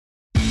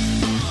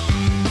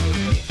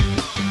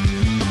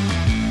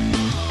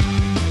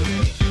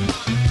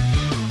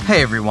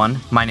Hey everyone,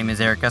 my name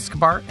is Eric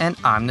Escobar and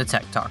I'm the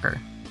Tech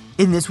Talker.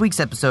 In this week's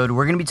episode,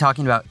 we're going to be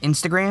talking about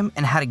Instagram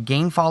and how to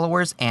gain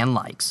followers and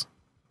likes.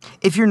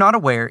 If you're not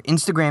aware,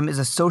 Instagram is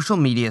a social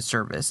media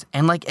service,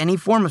 and like any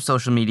form of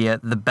social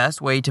media, the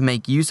best way to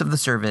make use of the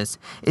service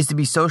is to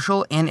be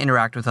social and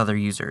interact with other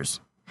users.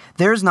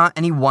 There is not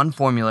any one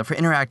formula for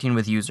interacting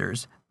with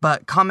users,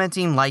 but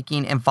commenting,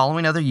 liking, and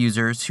following other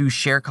users who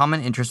share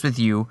common interests with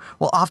you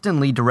will often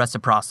lead to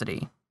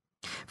reciprocity.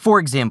 For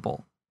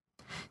example,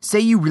 say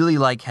you really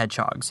like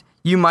hedgehogs.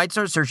 You might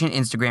start searching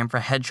Instagram for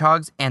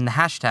hedgehogs and the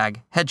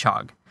hashtag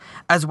hedgehog,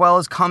 as well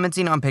as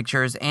commenting on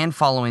pictures and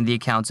following the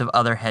accounts of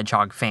other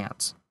hedgehog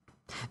fans.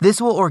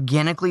 This will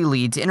organically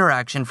lead to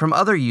interaction from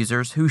other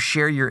users who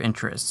share your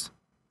interests.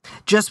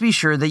 Just be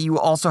sure that you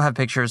also have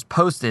pictures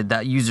posted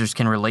that users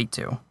can relate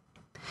to.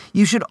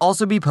 You should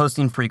also be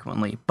posting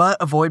frequently, but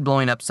avoid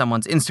blowing up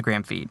someone's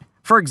Instagram feed.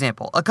 For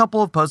example, a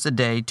couple of posts a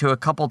day to a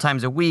couple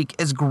times a week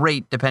is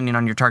great depending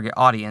on your target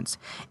audience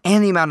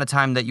and the amount of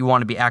time that you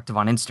want to be active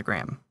on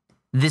Instagram.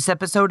 This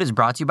episode is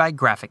brought to you by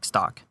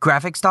GraphicStock.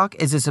 GraphicStock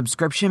is a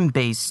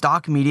subscription-based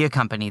stock media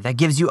company that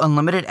gives you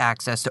unlimited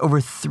access to over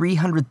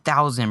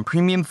 300,000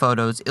 premium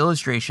photos,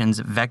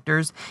 illustrations,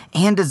 vectors,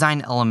 and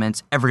design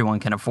elements everyone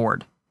can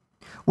afford.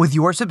 With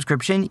your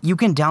subscription, you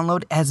can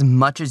download as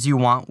much as you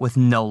want with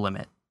no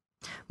limit.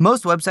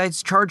 Most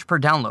websites charge per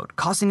download,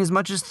 costing as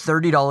much as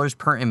 $30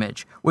 per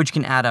image, which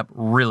can add up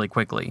really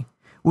quickly.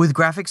 With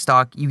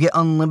GraphicStock, you get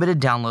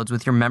unlimited downloads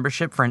with your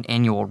membership for an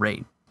annual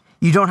rate.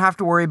 You don't have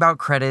to worry about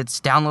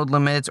credits, download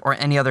limits, or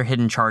any other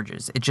hidden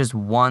charges. It's just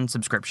one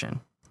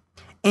subscription.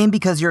 And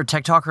because you're a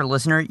Tech Talker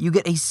listener, you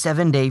get a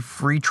 7-day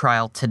free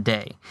trial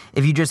today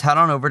if you just head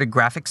on over to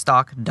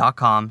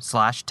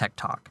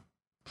graphicstock.com/techtalk.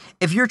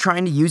 If you're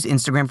trying to use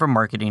Instagram for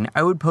marketing,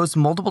 I would post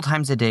multiple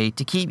times a day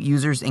to keep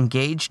users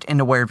engaged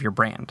and aware of your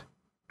brand.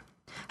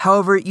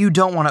 However, you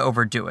don't want to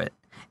overdo it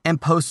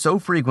and post so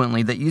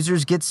frequently that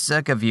users get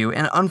sick of you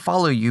and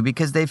unfollow you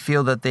because they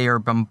feel that they are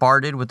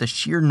bombarded with the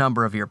sheer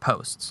number of your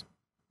posts.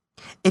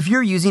 If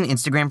you're using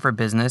Instagram for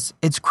business,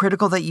 it's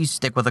critical that you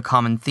stick with a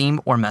common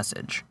theme or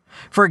message.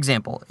 For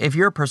example, if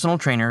you're a personal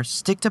trainer,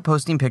 stick to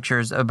posting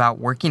pictures about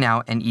working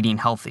out and eating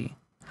healthy.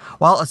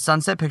 While a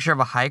sunset picture of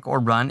a hike or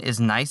run is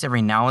nice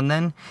every now and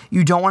then,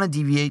 you don't want to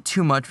deviate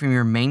too much from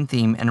your main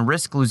theme and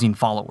risk losing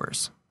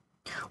followers.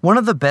 One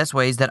of the best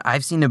ways that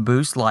I've seen to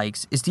boost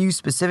likes is to use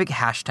specific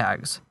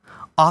hashtags.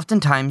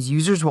 Oftentimes,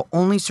 users will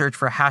only search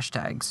for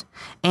hashtags,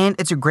 and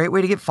it's a great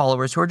way to get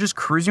followers who are just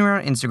cruising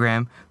around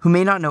Instagram who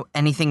may not know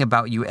anything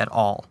about you at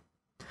all.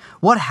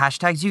 What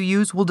hashtags you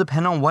use will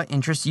depend on what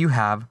interests you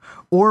have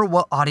or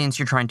what audience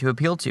you're trying to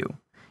appeal to.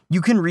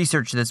 You can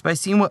research this by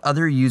seeing what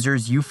other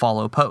users you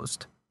follow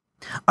post.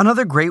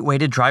 Another great way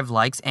to drive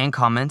likes and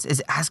comments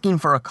is asking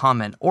for a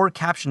comment or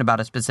caption about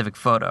a specific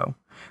photo.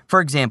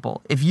 For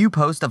example, if you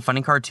post a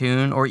funny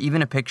cartoon or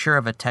even a picture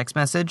of a text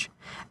message,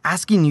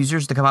 asking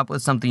users to come up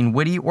with something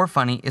witty or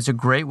funny is a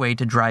great way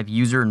to drive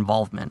user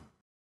involvement.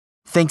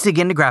 Thanks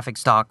again to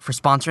GraphicStock for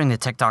sponsoring the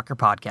Tech Talker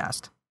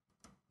podcast.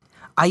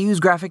 I use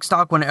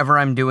GraphicStock whenever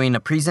I'm doing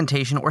a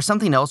presentation or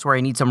something else where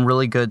I need some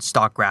really good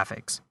stock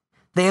graphics.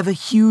 They have a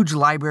huge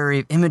library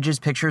of images,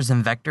 pictures,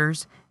 and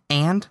vectors,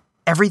 and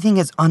everything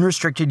has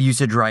unrestricted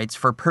usage rights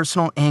for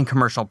personal and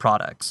commercial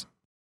products.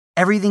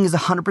 Everything is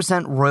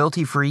 100%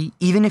 royalty-free,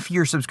 even if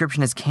your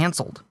subscription is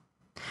canceled.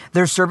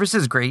 Their service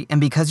is great,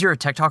 and because you're a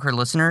Tech Talker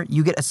listener,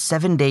 you get a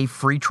 7-day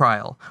free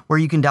trial where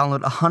you can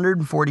download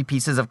 140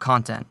 pieces of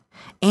content,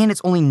 and it's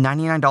only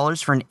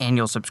 $99 for an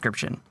annual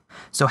subscription.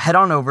 So head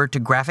on over to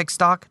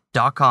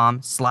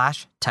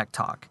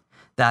graphicstock.com/techtalk.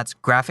 That's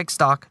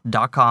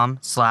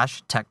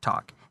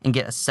graphicstock.com/techtalk and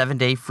get a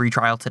 7-day free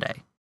trial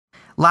today.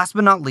 Last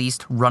but not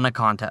least, run a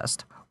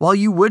contest. While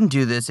you wouldn't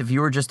do this if you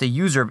were just a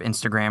user of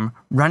Instagram,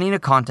 running a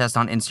contest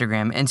on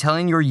Instagram and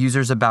telling your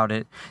users about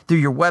it through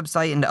your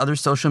website and other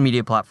social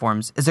media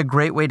platforms is a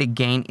great way to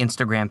gain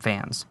Instagram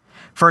fans.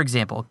 For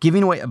example,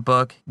 giving away a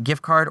book,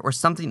 gift card, or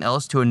something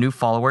else to a new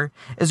follower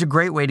is a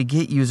great way to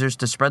get users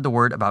to spread the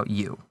word about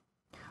you.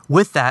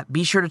 With that,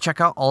 be sure to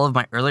check out all of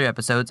my earlier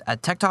episodes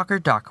at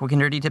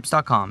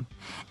techtalker.quickanddirtytips.com.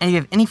 And if you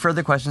have any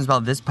further questions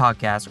about this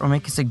podcast or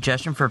make a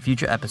suggestion for a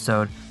future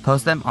episode,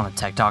 post them on the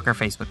Tech Talker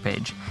Facebook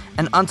page.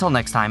 And until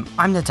next time,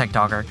 I'm the Tech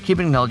Talker,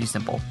 keeping technology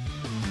simple.